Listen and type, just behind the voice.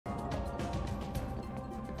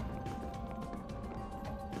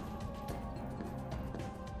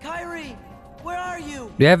Kyrie, where are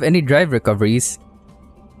you? Do you have any drive recoveries?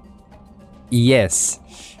 Yes.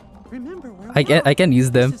 Remember, we're I can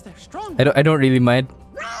use them. I don't really mind.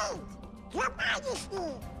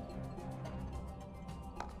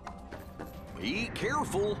 Be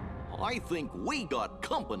careful. I think we got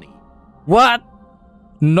company. What?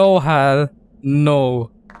 No, Hal.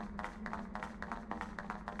 No.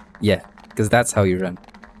 Yeah, because that's how you run.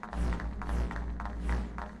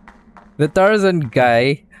 The Tarzan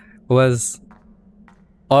guy was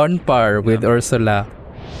on par with Ursula.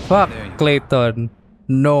 Fuck, Clayton.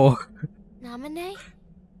 No. Nominate?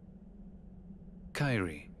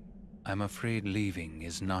 Kyrie, I'm afraid leaving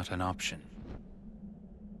is not an option.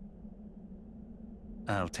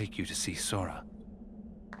 I'll take you to see Sora.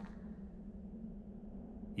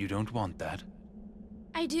 You don't want that?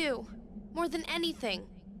 I do. More than anything.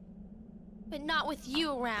 But not with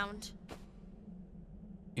you around.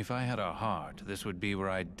 If I had a heart, this would be where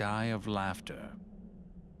I'd die of laughter.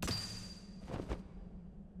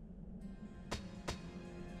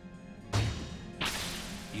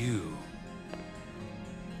 You...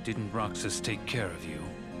 Didn't Roxas take care of you?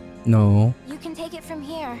 No. You can take it from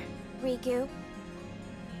here, Riku.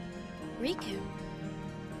 Riku?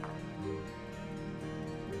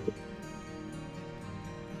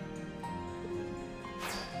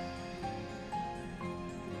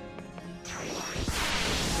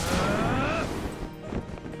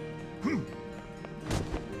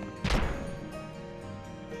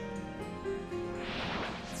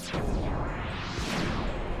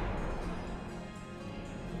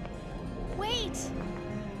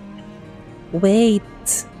 Wait.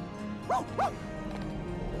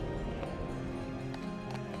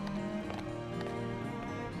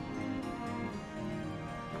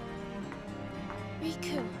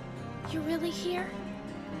 Riku, you really here?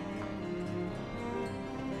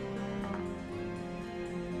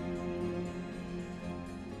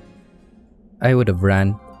 I would have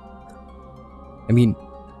ran. I mean,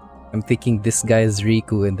 I'm thinking this guy is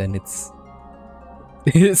Riku and then it's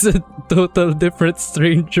a total different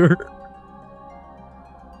stranger.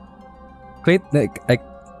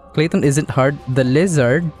 Clayton isn't hard. The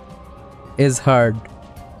lizard is hard.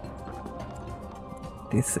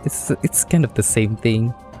 It's kind of the same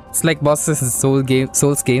thing. It's like bosses in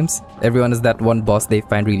Souls games. Everyone has that one boss they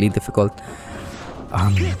find really difficult.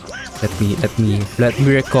 Let me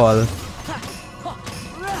recall.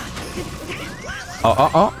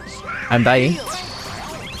 Oh! I'm dying.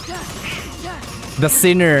 The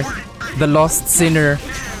sinner, the lost sinner.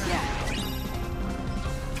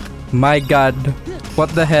 My god, what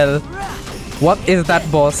the hell? What is that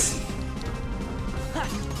boss?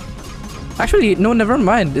 Actually, no, never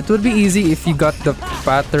mind. It would be easy if you got the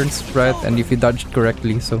patterns right and if you dodged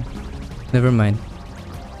correctly, so never mind.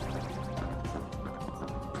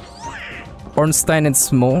 Ornstein and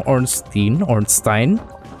Smo, Ornstein.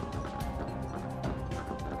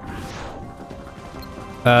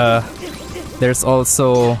 There's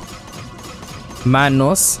also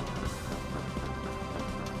Manos.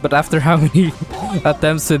 But after how many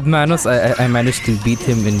attempts with Manos, I managed to beat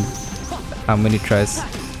him in how many tries.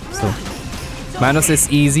 So, Manos is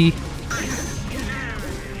easy.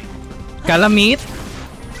 Calamite?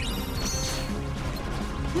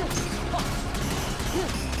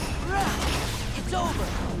 It's over.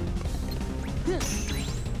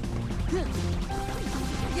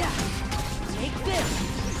 Yeah. Take this.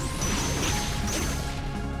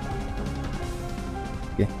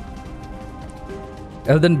 Okay.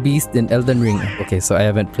 Elden Beast and Elden Ring. Okay, so I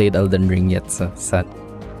haven't played Elden Ring yet, so sad.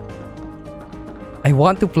 I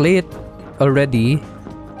want to play it already.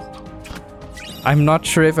 I'm not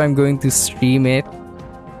sure if I'm going to stream it.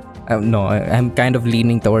 No, I'm kind of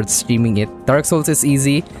leaning towards streaming it. Dark Souls is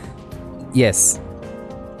easy. Yes.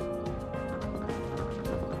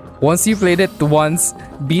 Once you played it once,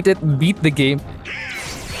 beat the game.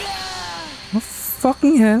 Oh,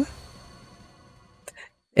 fucking hell.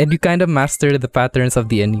 And you kind of master the patterns of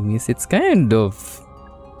the enemies. It's kind of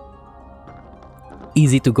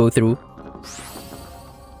easy to go through.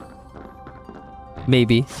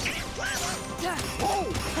 Maybe.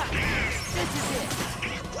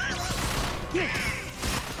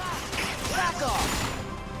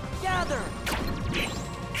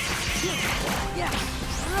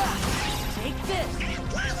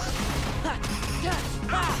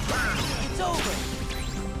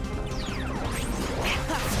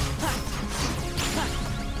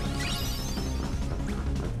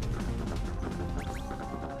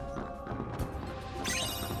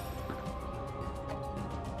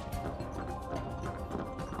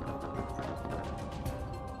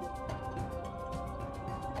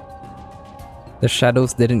 The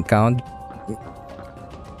shadows didn't count.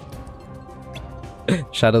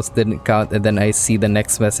 Shadows didn't count, and then I see the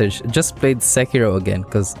next message. Just played Sekiro again,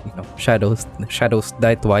 because you know shadows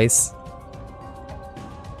die twice.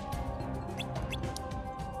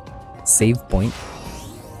 Save point.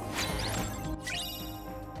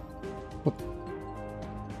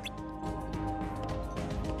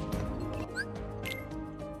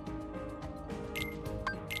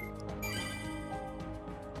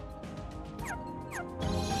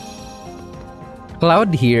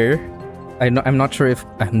 Cloud here. I'm not sure if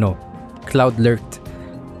no, Cloud lurked,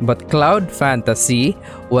 but Cloud Fantasy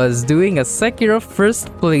was doing a Sekiro first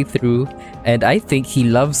playthrough, and I think he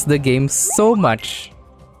loves the game so much.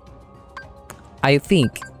 I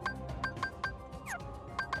think.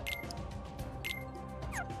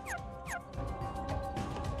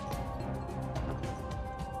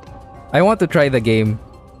 I want to try the game.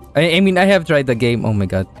 I mean, I have tried the game. Oh my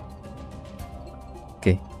god.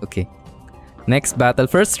 Okay. Next battle.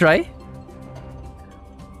 First try.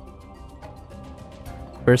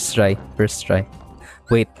 First try.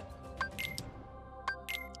 Wait.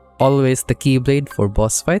 Always the Keyblade for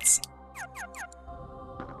boss fights?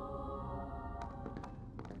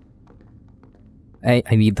 I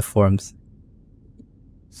need the forms.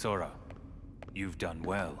 Sora, you've done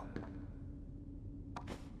well.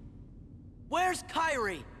 Where's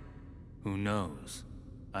Kairi? Who knows?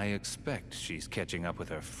 I expect she's catching up with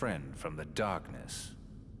her friend from the darkness.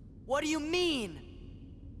 What do you mean?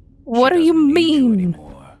 What She do you doesn't need you mean?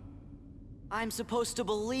 anymore. I'm supposed to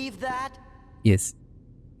believe that? Yes.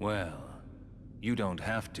 Well, you don't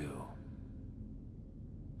have to.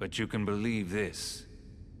 But you can believe this.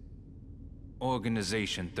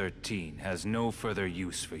 Organization 13 has no further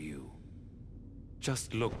use for you.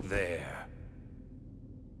 Just look there.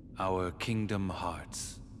 Our Kingdom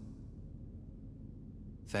Hearts.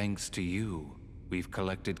 Thanks to you, we've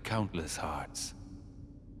collected countless hearts.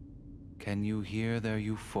 Can you hear their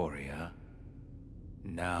euphoria?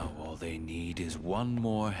 Now all they need is one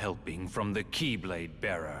more helping from the Keyblade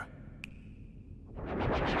bearer.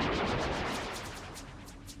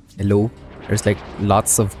 Hello? There's like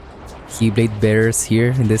lots of Keyblade bearers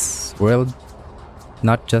here in this world.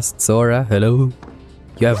 Not just Sora. Hello?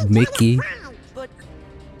 You have Mickey. But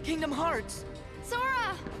Kingdom Hearts.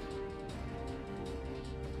 Sora!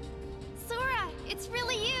 Sora, it's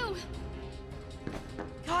really you!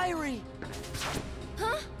 Kairi.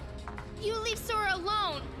 Huh? You leave Sora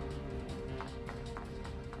alone!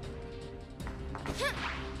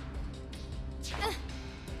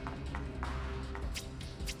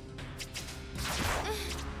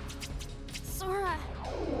 Sora!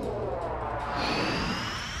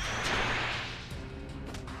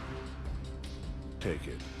 Take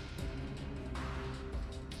it.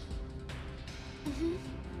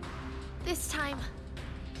 This time,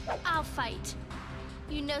 I'll fight.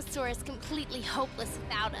 You know Sora's completely hopeless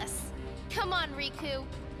without us. Come on, Riku.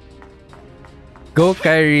 Go,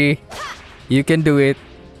 Kairi. You can do it.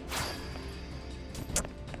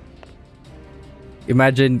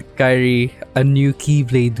 Imagine Kairi, a new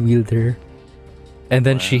Keyblade wielder. And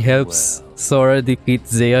then she helps Sora defeat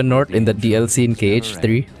Xehanort in the DLC in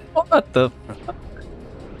KH3. What the fuck?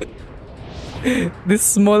 This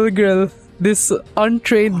small girl, this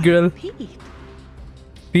untrained girl, Pete,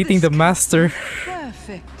 beating the master.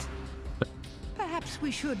 perfect. Perhaps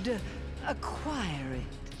we should acquire it.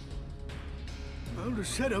 Well, the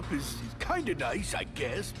setup is kinda nice, I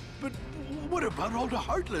guess. But what about all the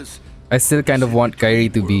Heartless? I still kind of want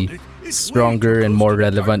Kairi to be stronger and more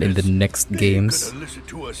relevant in the next games.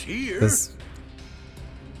 Because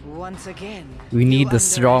Once again, we need you a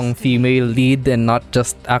strong underestimate female lead and not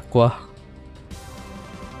just Aqua.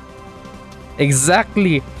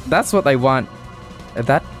 Exactly! That's what I want.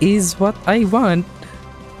 That is what I want.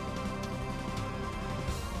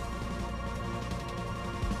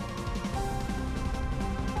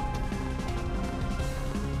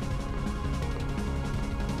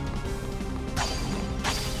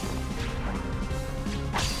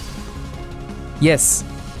 Yes.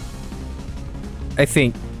 I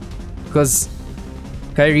think. Because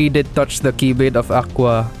Kairi did touch the Keyblade of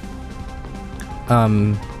Aqua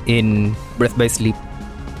in Breath by Sleep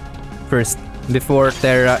first, before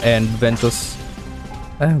Terra and Ventus.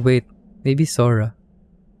 Wait, maybe Sora.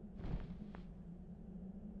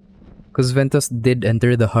 Because Ventus did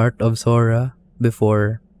enter the heart of Sora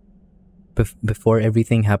before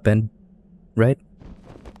everything happened, right?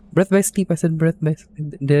 Breath by Sleep. I said Breath by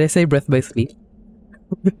Sleep. Did I say Breath by Sleep?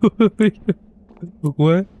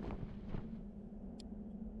 What?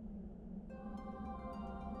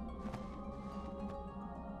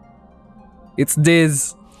 It's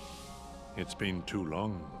Diz. It's been too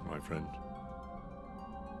long, my friend.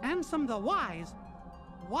 Ansem the Wise,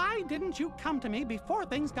 why didn't you come to me before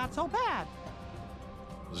things got so bad?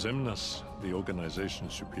 Zemnas, the organization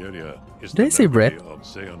superior, is Did I the say memory Brett? of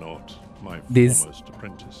Xehanort, my This- foremost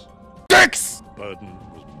apprentice. Dex! The burden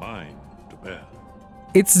was mine to bear.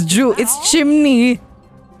 It's It's Chimney!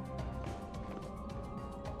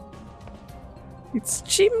 It's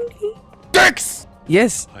Chimney! Dex!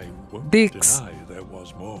 Yes! I won't Dix. deny there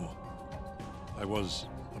was more. I was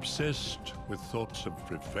obsessed with thoughts of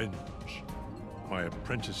revenge. My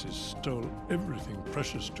apprentices stole everything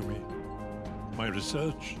precious to me. My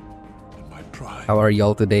research and my pride. How are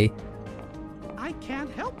y'all today? I can't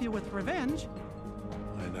help you with revenge.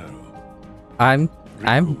 I know. I'm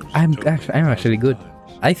actually good.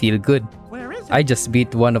 I feel good. Where is it? I just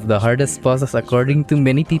beat one of the hardest bosses according to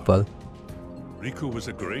many people. Riku was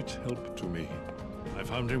a great help to me. I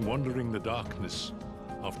found him wandering the darkness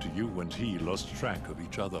after you and he lost track of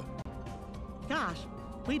each other. Gosh,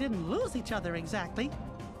 we didn't lose each other exactly.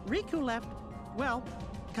 Riku left, well,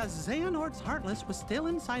 because Xehanort's Heartless was still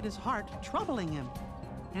inside his heart, troubling him.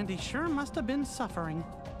 And he sure must have been suffering.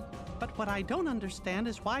 But what I don't understand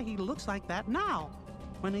is why he looks like that now,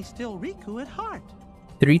 when he's still Riku at heart.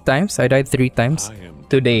 3 times? I died 3 times I am to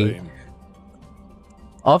today. blame.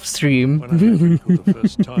 Off stream. When I met Riku the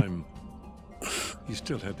first time, he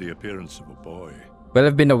still had the appearance of a boy. Well,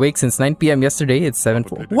 I've been awake since 9 p.m. yesterday. It's 7:04.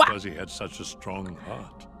 Probably What? because he had such a strong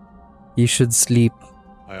heart. You should sleep.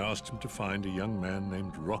 I asked him to find a young man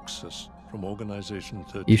named Roxas from Organization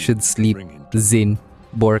 13. You should sleep. Bring him to me. Zin.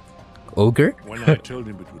 Bork. Ogre? When I told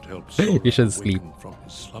him it would help Sora You should sleep. awaken from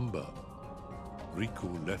his slumber, Riku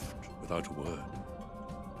left without a word.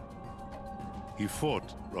 He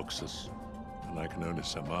fought Roxas, and I can only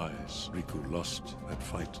surmise Riku lost that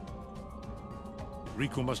fight.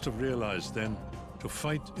 Riku must have realized then, to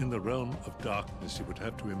fight in the realm of darkness, he would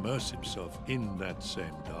have to immerse himself in that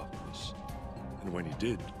same darkness. And when he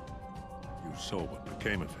did, you saw what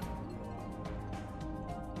became of him.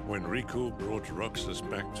 When Riku brought Roxas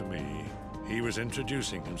back to me, he was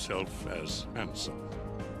introducing himself as Ansem.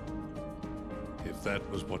 If that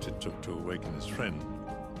was what it took to awaken his friend,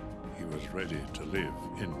 he was ready to live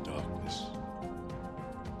in darkness.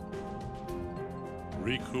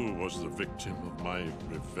 Riku was the victim of my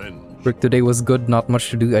revenge. Work today was good, not much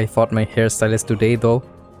to do. I fought my hairstylist today though.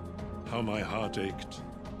 How my heart ached.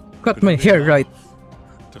 Got Could my have been hair right.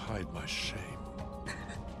 enough to hide my shame.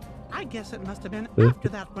 I guess it must have been Huh? after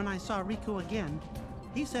that when I saw Riku again.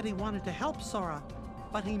 He said he wanted to help Sora,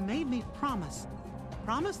 but he made me promise.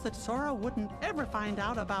 Promise that Sora wouldn't ever find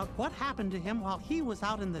out about what happened to him while he was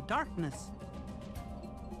out in the darkness.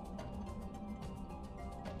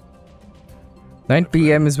 9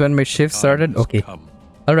 p.m. is when my shift started. Okay.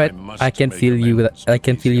 All right. I can feel you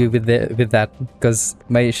with that because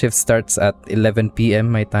my shift starts at 11 p.m.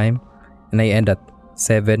 my time and I end at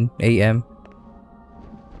 7 a.m.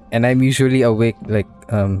 and I'm usually awake like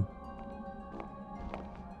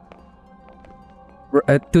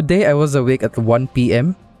today I was awake at 1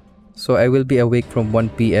 p.m. so I will be awake from 1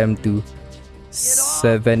 p.m. to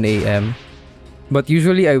 7 a.m. but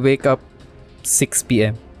usually I wake up 6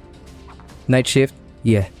 p.m. Night shift?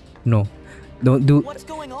 Yeah. No. Don't do. What's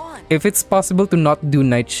going on? If it's possible to not do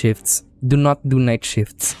night shifts, do not do night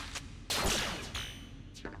shifts.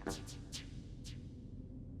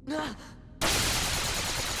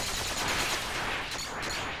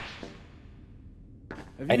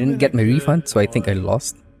 I didn't get my refund, so I think I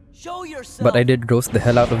lost. Show yourself. But I did roast the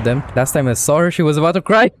hell out of them. Last time I saw her, she was about to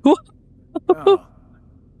cry. Oh,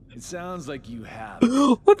 it sounds like you have.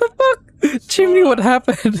 What the fuck? Chimney, what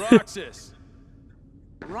happened? Roxas!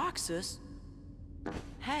 Roxas?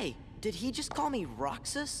 Hey, did he just call me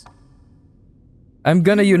Roxas? I'm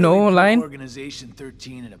gonna, you know, Really put line. Organization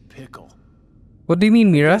 13 in a pickle. What do you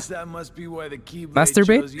mean, Mira? Guess that must be why the Keyblade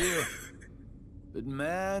Masturbate? chose you. But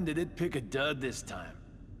man, did it pick a dud this time.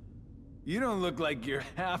 You don't look like you're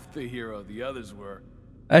half the hero the others were.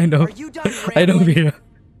 I know. Are you done I know, rambling? Mira.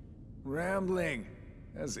 Rambling.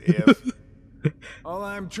 As if. All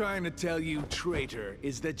I'm trying to tell you, traitor,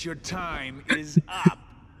 is that your time is up.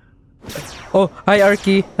 Oh, hi,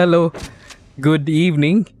 Arky. Hello. Good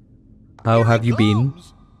evening. How have you been?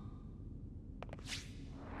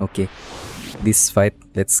 Okay. This fight,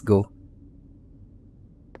 let's go.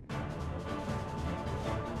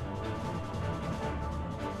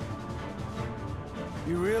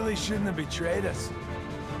 You really shouldn't have betrayed us.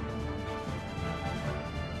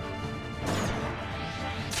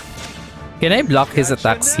 Can I block his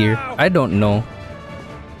attacks here? I don't know.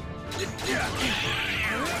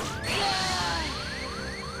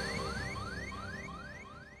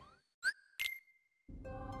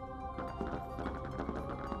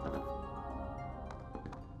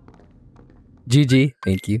 GG,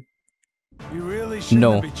 thank you. You really shouldn't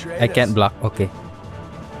No, have betrayed I can't us. block. Okay.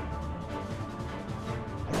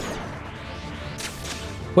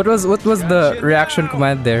 What was the reaction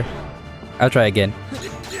command there? I'll try again.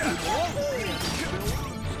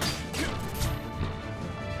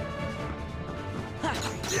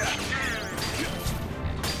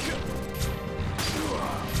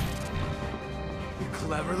 You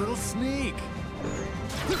clever little sneak.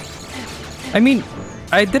 I mean,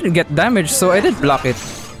 I didn't get damaged, so I did block it.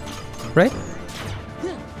 Right?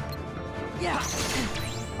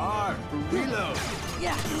 R, reload.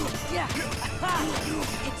 Yeah.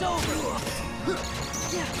 It's over.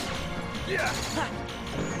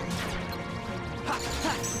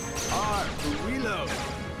 R, reload.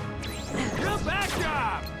 Go back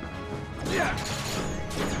up.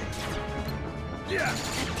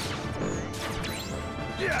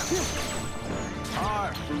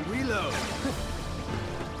 R, reload.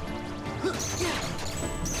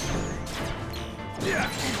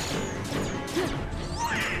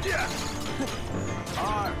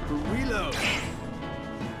 R, reload.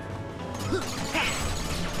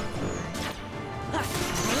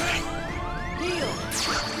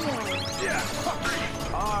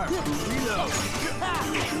 R, reload.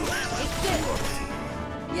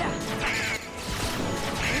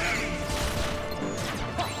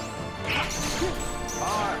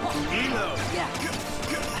 R, reload.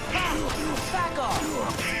 Back off.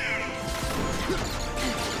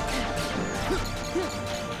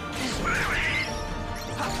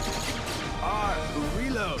 R,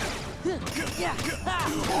 reload. Yeah.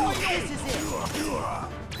 This is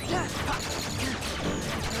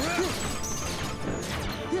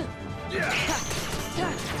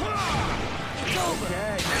It's over.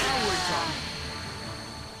 Okay, now we're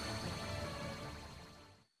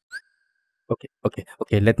talking.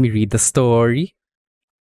 Okay, let me read the story.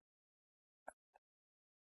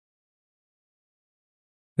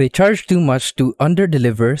 They charged too much to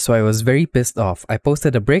underdeliver, so I was very pissed off. I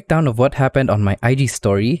posted a breakdown of what happened on my IG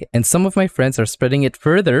story, and some of my friends are spreading it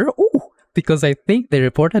further. Ooh, because I think they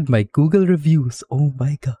reported my Google reviews. Oh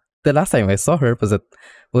my god. The last time I saw her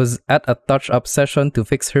was at a touch-up session to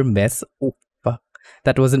fix her mess. Oh fuck.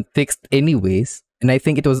 That wasn't fixed anyways, and I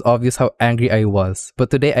think it was obvious how angry I was. But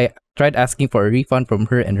today I tried asking for a refund from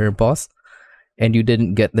her and her boss, and you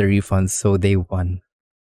didn't get the refunds, so they won.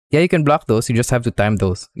 Yeah, you can block those, you just have to time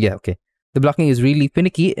those. Yeah, okay. The blocking is really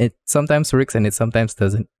finicky, it sometimes works and it sometimes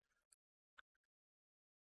doesn't.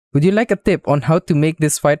 Would you like a tip on how to make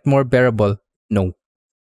this fight more bearable? No.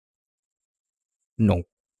 No.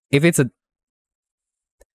 If it's a...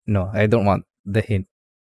 No, I don't want the hint.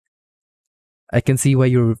 I can see why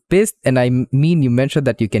you're pissed, and I mean you mentioned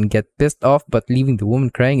that you can get pissed off, but leaving the woman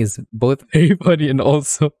crying is both very funny and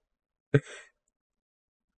also...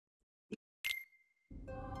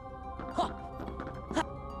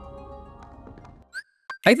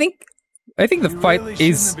 I think the fight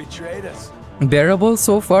is bearable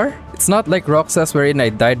so far. It's not like Roxas wherein I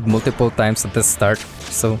died multiple times at the start,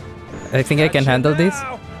 so I think I can handle this.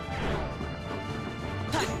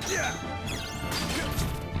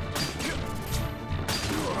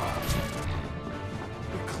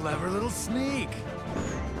 Clever little sneak.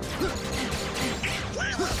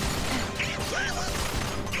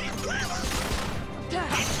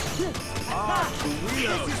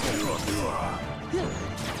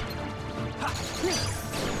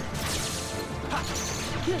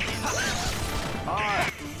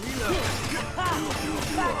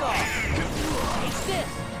 Back off. It's this.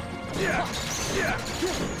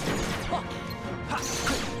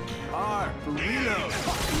 R, reload.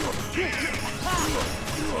 It's this.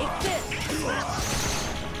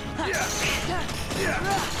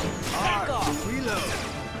 Back off. Reload.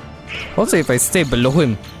 Also, if I stay below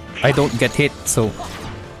him, I don't get hit, so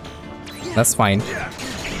that's fine.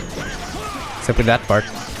 Except with that part.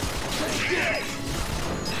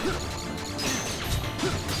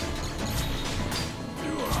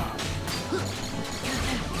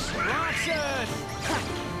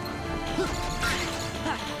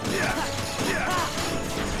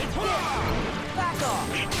 Back off.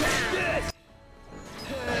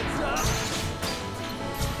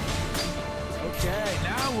 Okay,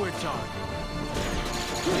 now we're talking.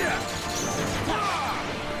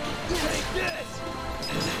 Take this.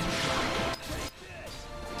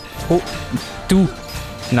 Oh, 2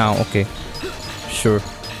 now, okay. Sure.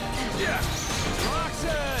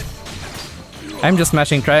 I'm just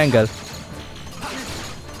smashing triangle.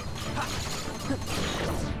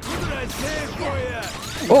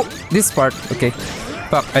 Oh, this part. Okay.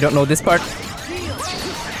 Fuck, I don't know this part.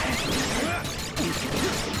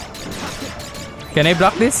 Can I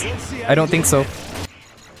block this? I don't think so.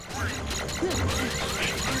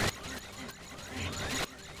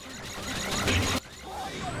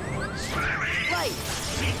 Right.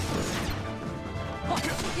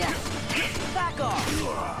 Yeah. Back off.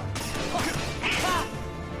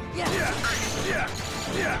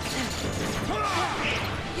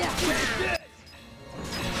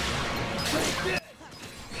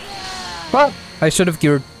 Fuck! I should have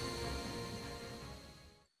cured.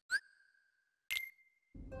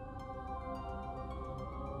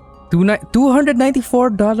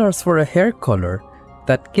 $294 for a hair color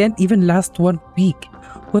that can't even last 1 week.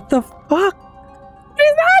 What the fuck? What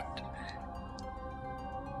is that?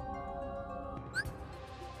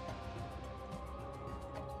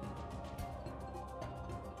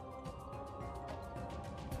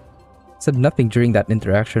 Said nothing during that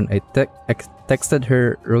interaction. I texted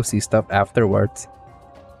her Rosie stuff afterwards.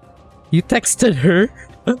 You texted her?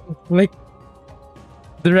 Like,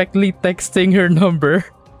 directly texting her number?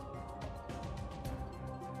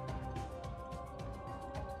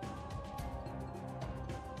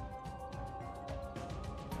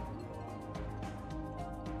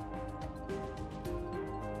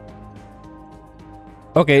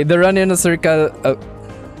 Okay, the run in a circle.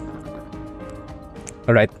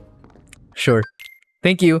 Alright. Sure.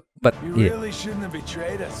 Thank you, but You yeah. really shouldn't have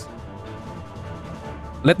betrayed us.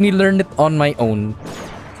 Let me learn it on my own.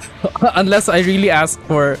 Unless I really ask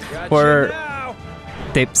for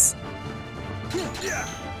tips. You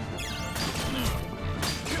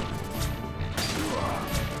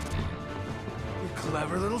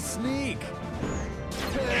clever little sneak.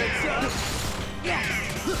 Heads up.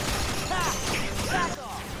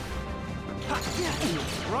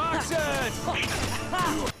 Roxas!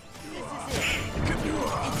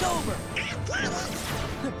 It's over.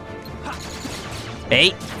 Hey.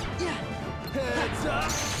 Heads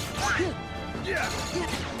up.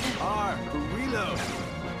 R, reload.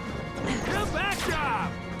 The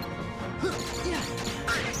backdrop.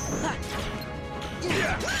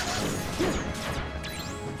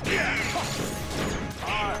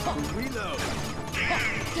 R, reload.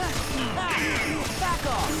 Back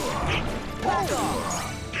off. Back off.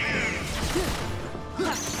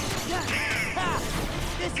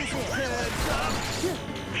 This is it. Heads up.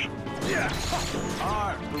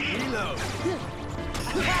 R, reload.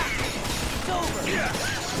 It's over.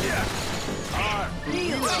 R,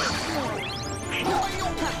 reload.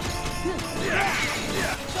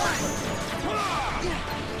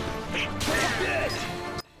 Take this.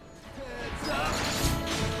 Heads up.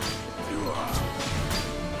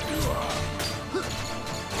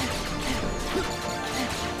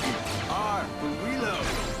 R, reload.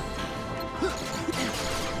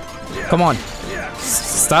 Come on.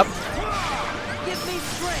 Stop. Give me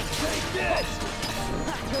strength. Take this.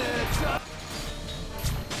 Heads up.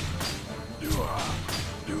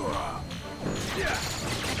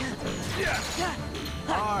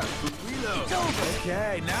 R, reload. It's over.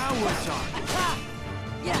 Okay, now we're talking.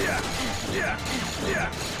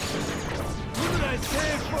 What did I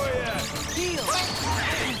say for you? Heal.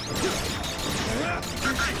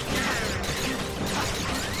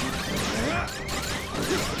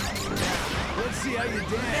 Let's see how you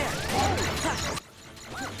dance.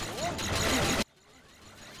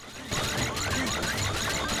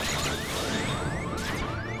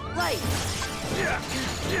 Right.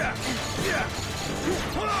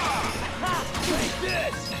 Take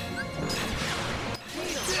this.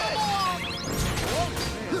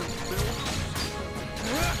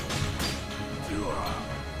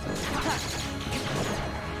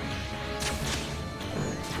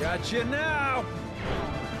 Gotcha now.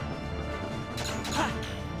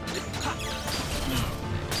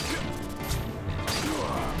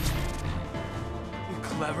 You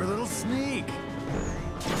clever little sneak.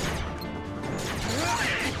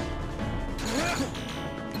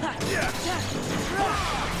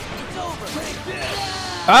 It's over. Take this.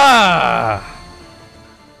 Ah!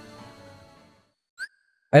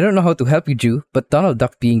 I don't know how to help you, Jew, but Donald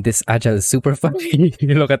Duck being this agile is super funny.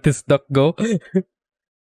 Look at this duck go.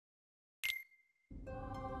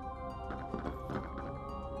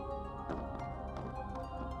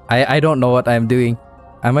 I don't know what I'm doing.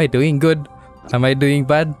 Am I doing good? Am I doing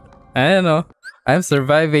bad? I don't know. I'm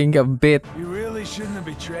surviving a bit. You really shouldn't have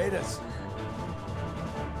betrayed us.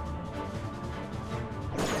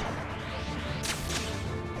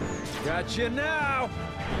 Gotcha now.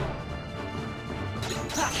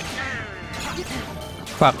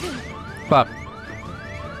 Fuck. Fuck.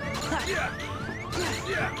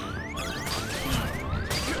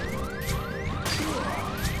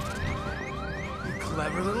 You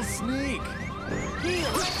clever little sneak. Heal.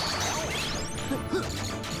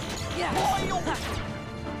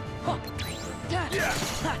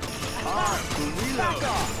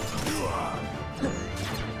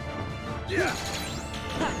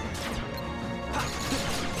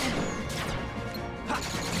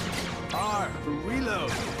 R for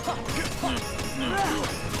reload.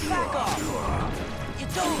 Back off.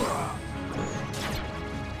 It's over.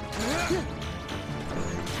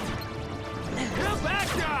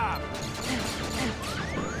 Back up.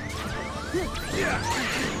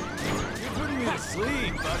 You're putting me to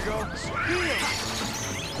sleep, bucko.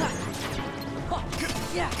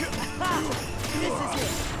 Yeah. This is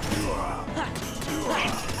it.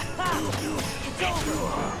 It's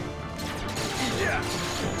over.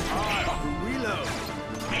 Reload.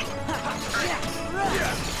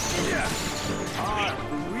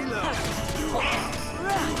 Reload.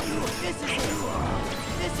 This is it.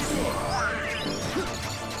 This is it.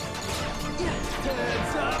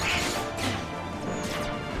 Heads up.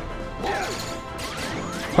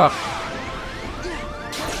 Fuck.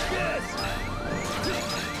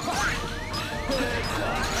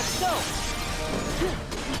 Let's go.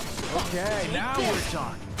 Okay, now we're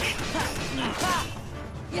talking.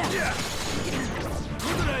 Yeah.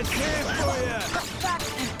 Look at that can for ya.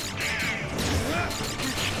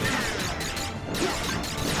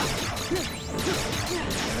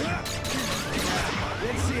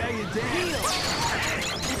 Let's see how you dance.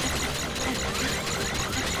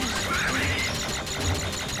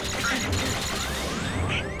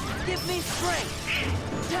 Give me strength.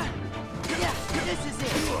 Yeah, this is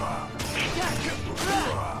it.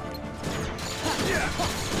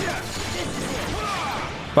 This is it.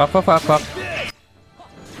 Fuck, fuck, fuck, fuck.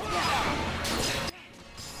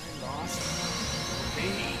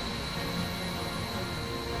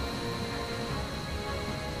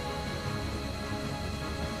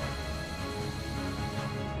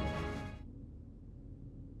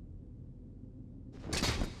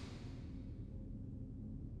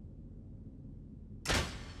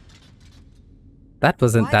 That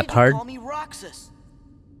wasn't Why that did hard. You call me Roxas?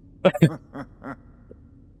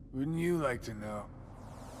 Wouldn't you like to know?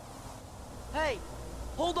 Hey,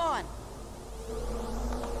 hold on.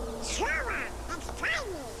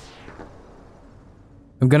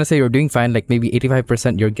 I'm gonna say you're doing fine, like maybe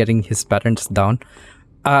 85% you're getting his patterns down.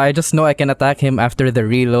 I just know I can attack him after the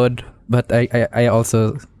reload, but I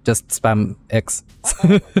also just spam X.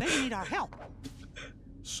 They need our help.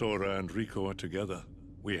 Sora and Rico are together.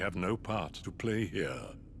 We have no part to play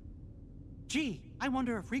here. Gee, I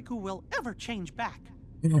wonder if Riku will ever change back.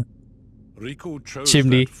 Rico chose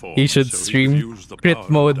Chimney, that form he should so stream could use the crit power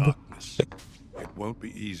of mode. darkness. It won't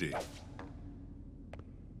be easy.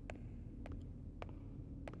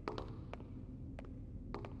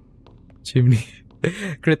 Chimney.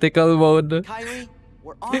 Critical mode. Kyrie,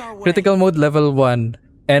 we're on our way. Critical mode level 1.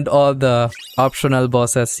 And all the optional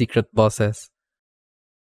bosses, secret bosses.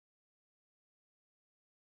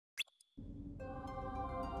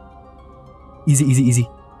 Easy, easy, easy.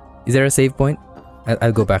 Is there a save point?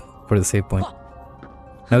 I'll go back for the save point.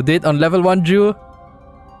 Now do it on level 1, Drew.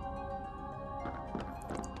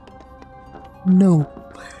 No.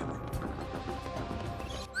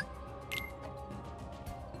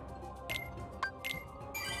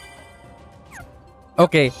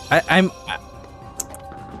 Okay, I'm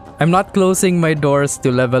not closing my doors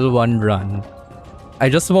to level 1 run. I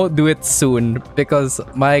just won't do it soon because,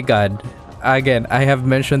 my god, again, I have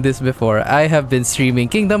mentioned this before, I have been streaming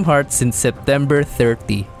Kingdom Hearts since September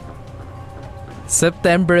 30.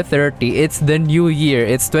 September 30, it's the new year,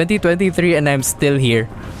 it's 2023 and I'm still here.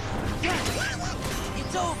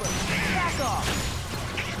 It's over. Back off.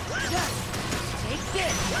 Take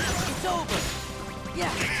this. It's over.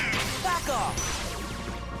 Yeah. Back off.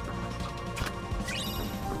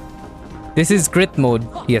 This is crit mode,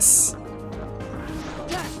 yes.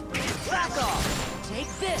 Back off.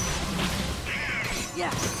 Take this.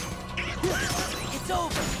 Yeah. It's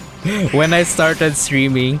over. When I started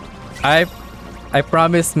streaming, I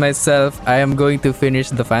promised myself I am going to finish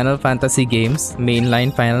the Final Fantasy games,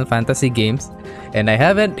 mainline Final Fantasy games, and I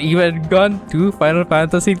haven't even gone to Final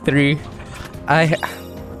Fantasy 3.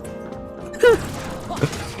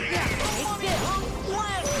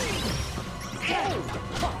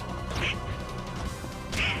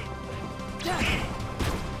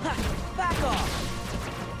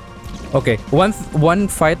 Okay, one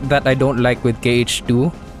fight that I don't like with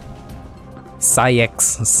KH2,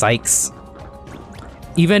 Sykes.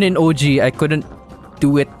 Even in OG, I couldn't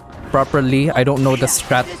do it properly. I don't know the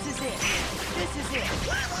strat.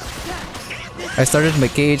 I started my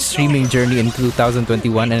KH streaming journey in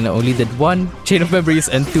 2021 and I only did 1 Chain of Memories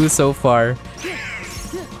and 2 so far.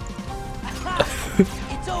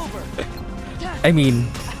 It's over. I mean,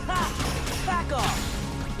 Back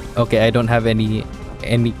off. okay, I don't have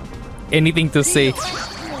anything to say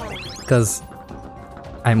because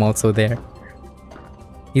I'm also there.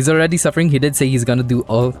 He's already suffering. He did say he's gonna do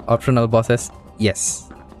all optional bosses. Yes.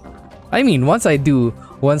 I mean, once I do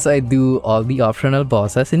all the optional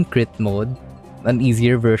bosses in crit mode, an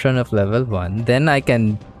easier version of level 1, then I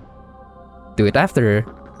can do it after.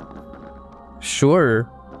 Sure.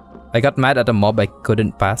 I got mad at a mob I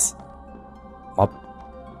couldn't pass. Mob?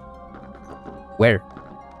 Where?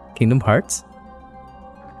 Kingdom Hearts?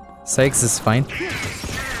 Sykes is fine.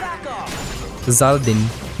 Zaldin.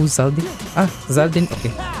 Who's Zaldin? Ah, Zaldin.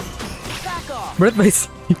 Okay. Breath by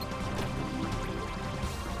Sleep.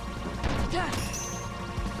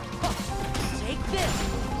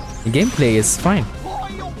 The gameplay is fine.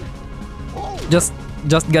 Just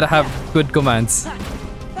gotta have good commands.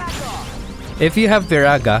 If you have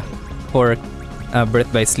Viraga or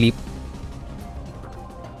Breath by Sleep,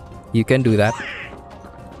 you can do that.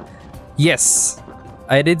 Yes,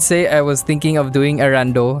 I did say I was thinking of doing a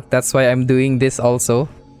rando. That's why I'm doing this also,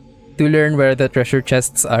 to learn where the treasure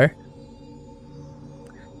chests are.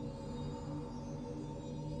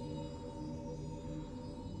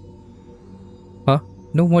 Huh?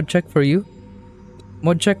 No mod check for you?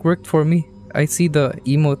 Mod check worked for me. I see the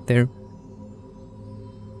emote there.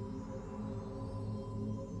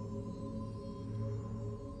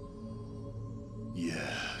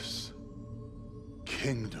 Yes.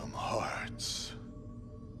 Kingdom Hearts.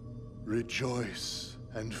 Rejoice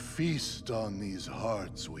and feast on these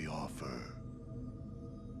hearts we offer.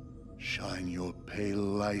 Shine your pale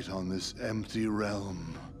light on this empty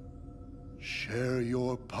realm. Share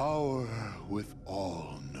your power with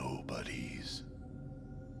all nobodies.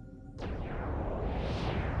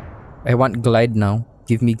 I want glide now.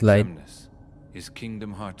 Give me glide. Semnus, is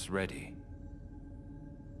Kingdom Hearts ready?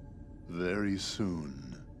 Very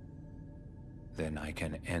soon. Then I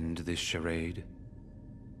can end this charade?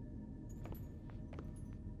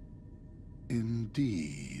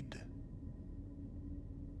 Indeed.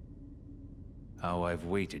 How I've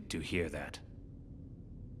waited to hear that.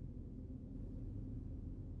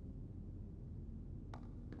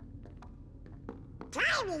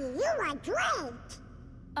 Tiny, you are great!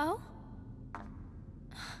 Oh?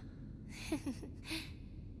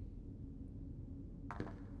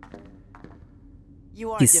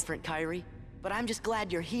 You are He's- different, Kairi, but I'm just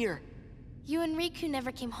glad you're here. You and Riku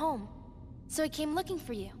never came home, so I came looking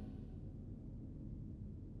for you.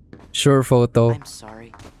 Sure, photo. I'm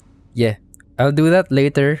sorry. Yeah, I'll do that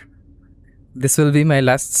later. This will be my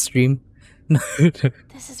last stream.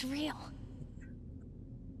 This is real.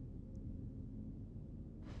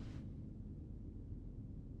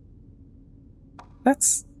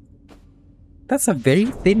 That's a very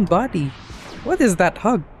thin body. What is that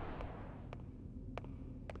hug?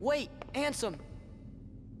 Wait, Ansem!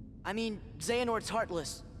 I mean, Xehanort's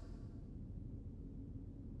heartless.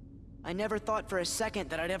 I never thought for a second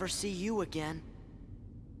that I'd ever see you again.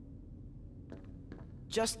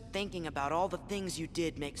 Just thinking about all the things you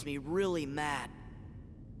did makes me really mad.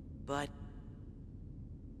 But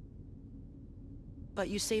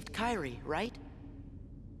you saved Kairi, right?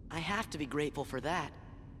 I have to be grateful for that.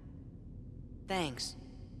 Thanks.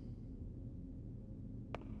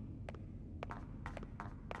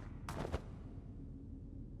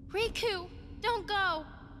 Riku, don't go!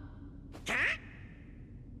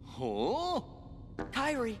 Huh?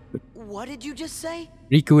 Kairi, what did you just say?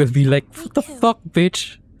 Riku will be like, what the fuck,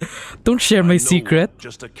 bitch? Don't share my secret.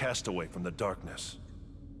 Just a castaway from the darkness.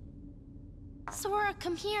 Sora,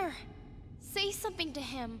 come here. Say something to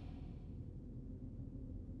him.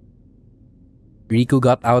 Riku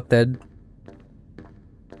got outed.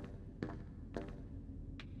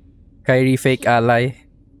 Kairi fake ally.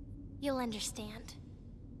 You'll understand.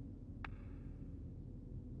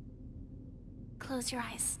 Close your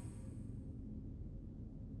eyes.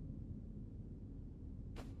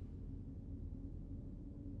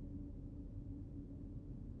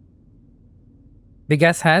 Big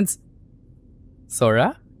ass hands.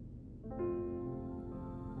 Sora?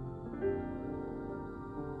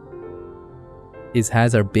 His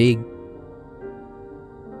hands are big.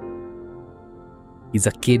 He's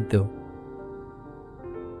a kid though.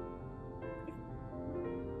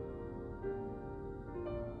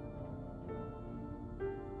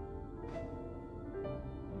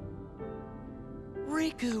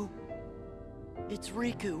 Riku! It's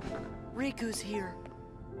Riku. Riku's here.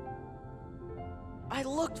 I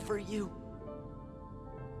looked for you.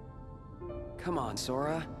 Come on,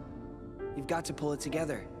 Sora. You've got to pull it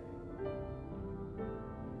together.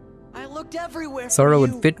 I looked looked everywhere. Sora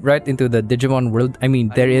would fit right into the Digimon world. I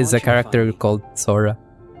mean, there is a character called Sora.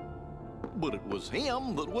 But it was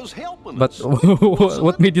him that was helping But us.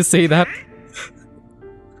 what made you say that?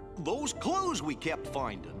 Those clues we kept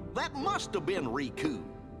finding. That must have been Riku.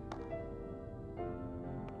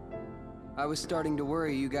 I was starting to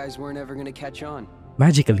worry you guys weren't ever gonna catch on.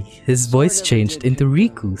 Magically, his voice changed into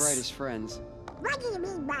Riku's. Brightest friends. What do you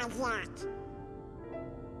mean by that?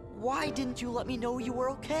 Why didn't you let me know you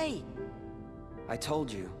were okay? I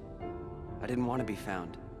told you. I didn't want to be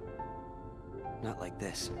found. Not like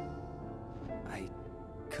this. I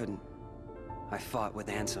couldn't. I fought with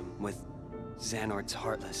Ansem, with Xehanort's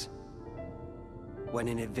Heartless. When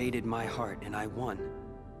it invaded my heart and I won.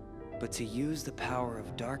 But to use the power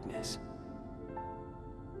of darkness,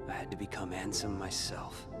 I had to become Ansem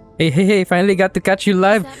myself. Hey, finally got to catch you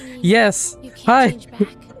live. Yes. Hi.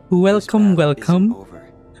 Welcome.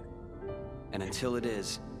 And until it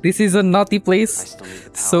is, this is a naughty place.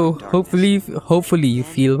 So hopefully you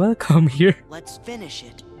feel welcome here. Let's finish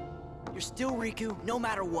it. You're still Riku, no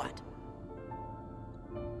matter what.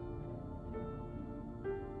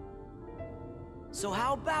 So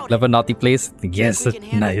how about Love a naughty place? Yes, we can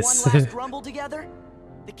handle nice. one last rumble together?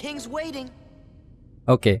 The king's waiting.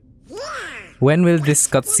 Okay. When will this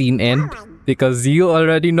cutscene end? Because you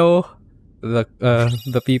already know,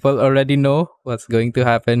 the people already know what's going to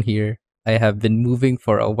happen here. I have been moving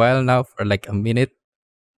for a while now, for like a minute.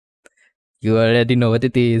 You already know what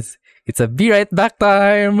it is. It's a be right back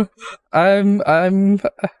time. I'm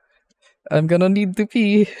gonna need to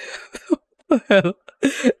pee. Well,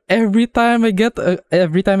 every time I get a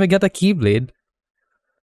Keyblade,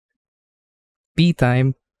 pee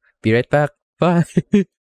time. Be right back. Bye.